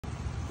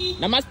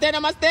Namaste,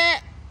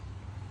 namaste.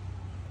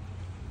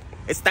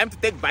 It's time to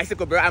take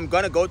bicycle, bro. I'm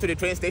gonna go to the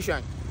train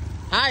station.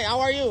 Hi, how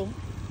are you?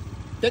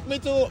 Take me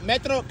to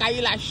Metro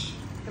Kailash.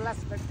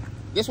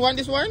 This one,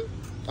 this one?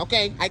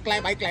 Okay, I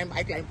climb.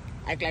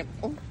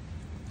 Oh.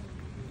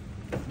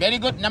 Very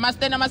good.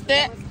 Namaste,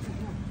 namaste.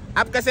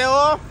 Up kasi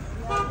oh.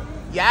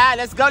 Yeah,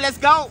 let's go.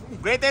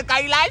 Greater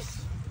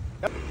Kailash.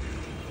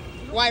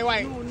 Why?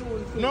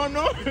 No.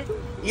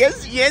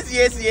 Yes.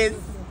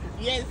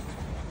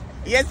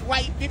 Yes,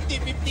 why?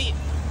 50.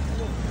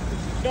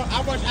 No,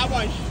 how much? How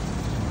much?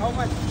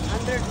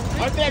 100?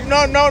 100?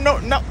 No.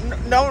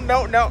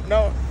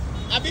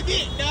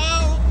 Abibi,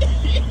 no.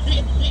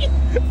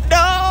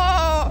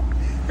 No.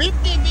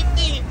 50.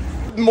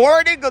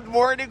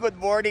 Good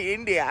morning,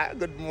 India.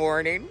 Good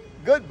morning.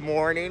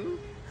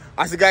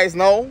 As you guys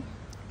know,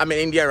 I'm in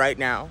India right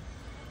now.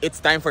 It's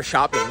time for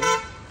shopping.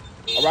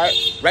 Alright,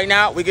 right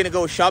now we're gonna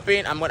go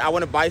shopping. I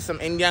want to buy some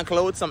Indian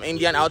clothes, some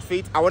Indian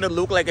outfits. I want to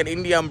look like an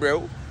Indian,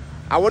 bro.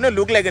 I want to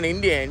look like an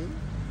Indian.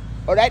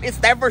 Alright, it's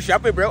time for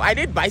shopping, bro. I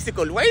need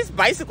bicycle. Where is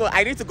bicycle?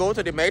 I need to go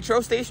to the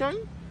metro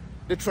station,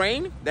 the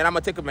train, then I'm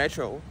gonna take a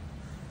metro.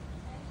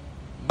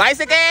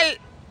 Bicycle!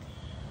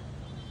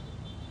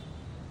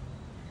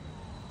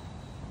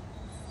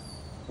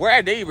 Where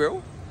are they,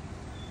 bro?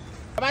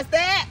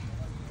 Namaste!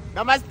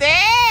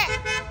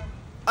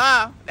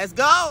 Let's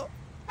go!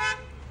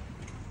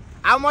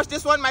 How much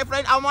this one, my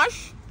friend? How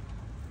much?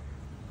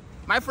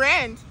 My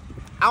friend,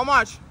 how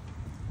much?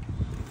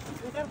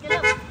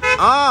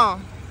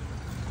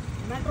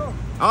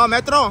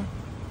 Metro.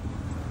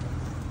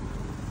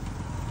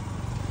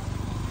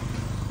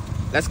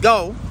 Let's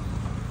go.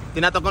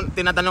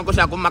 Tinatanong ko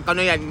siya kung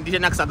magkano yan. Hindi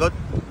siya nagsagot.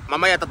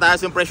 Mamaya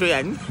tataas yung presyo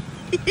yan.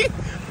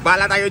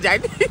 Bahala tayo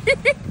dyan.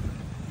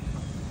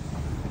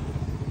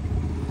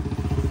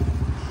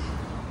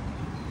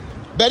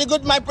 Very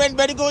good, my friend.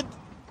 Very good.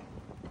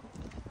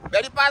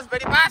 Very fast.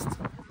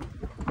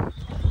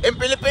 In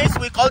Philippines,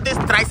 we call this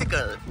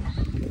tricycle.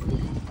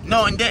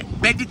 No, in the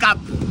pedicab.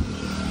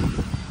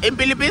 In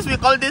Philippines, we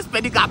call this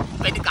pedicab.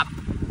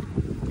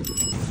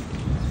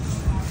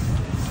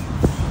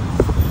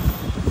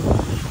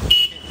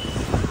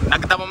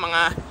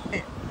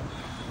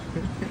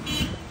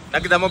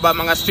 Nakita mo ba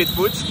mga street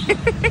foods?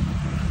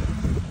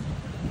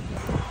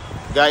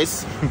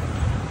 Guys,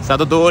 sa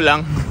totoo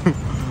lang,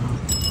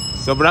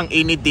 sobrang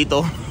init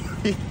dito.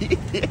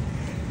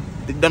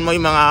 Tignan mo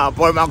yung mga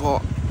forma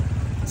ko.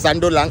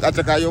 Sando lang at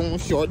saka yung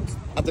shorts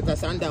at saka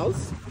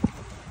sandals.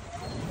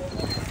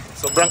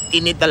 Sobrang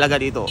init talaga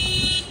dito.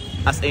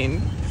 As in.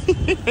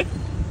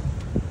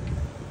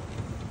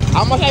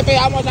 How much I pay?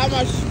 How much I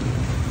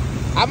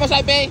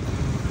pay?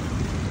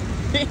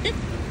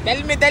 Tell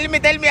me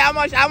how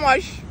much?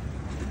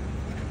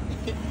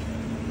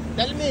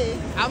 Tell me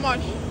how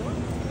much?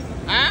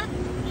 Huh?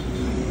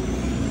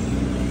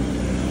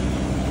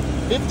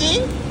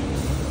 50?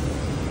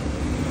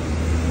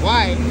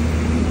 Why?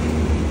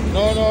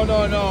 No.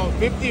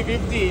 50.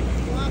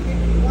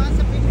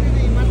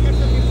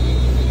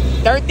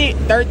 30.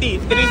 30.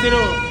 30.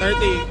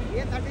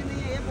 ये 30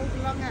 नहीं है, ये बहुत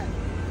lung है,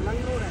 lung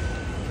road है.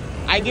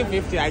 I give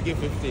 50.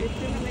 50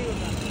 में नहीं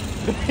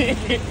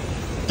होता.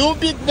 Too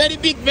big, very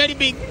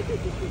big.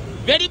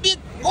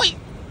 Oi,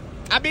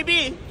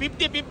 Habibi,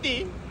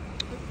 50.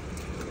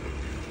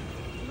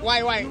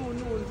 Why?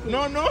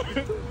 No.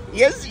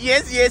 Yes.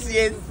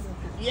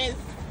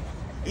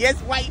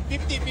 Why?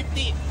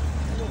 50.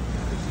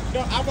 No,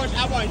 how much?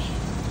 How much?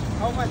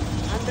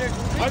 100?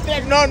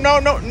 100? No.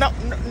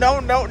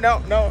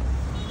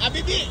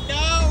 Habibi,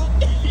 no.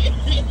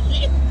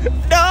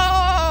 No.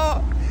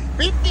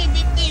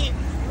 50.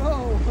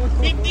 Oh.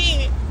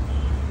 50.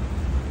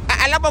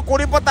 Alam mo,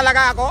 kuripot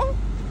talaga ako?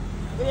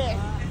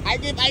 I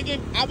give.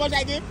 How much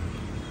I give?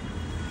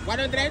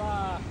 100?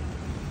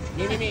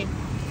 Me.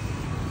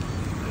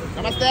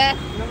 Namaste.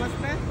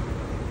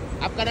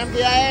 आपका नाम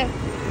क्या है?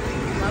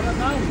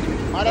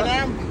 हमारा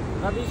नाम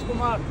Ravish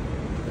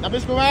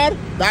Kumar.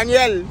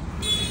 Daniel.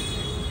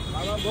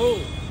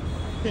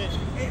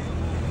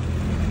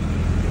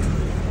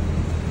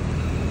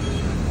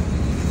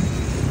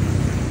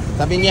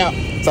 Sabi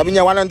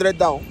niya 100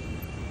 daw.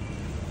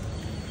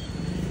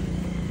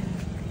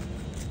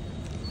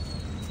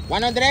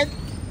 100?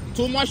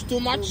 Too much.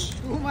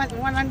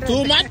 100.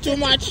 Too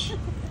much.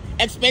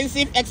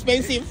 Expensive.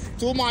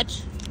 Too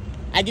much.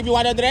 I give you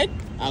 100?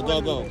 I'll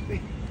go.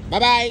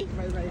 Bye.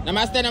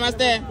 Namaste.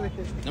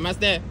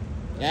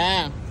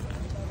 Yeah.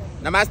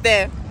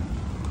 Namaste.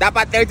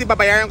 Dapat 30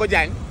 babayaran ko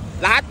dyan.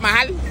 Lahat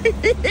mahal.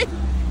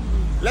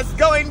 Let's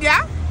go,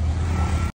 India.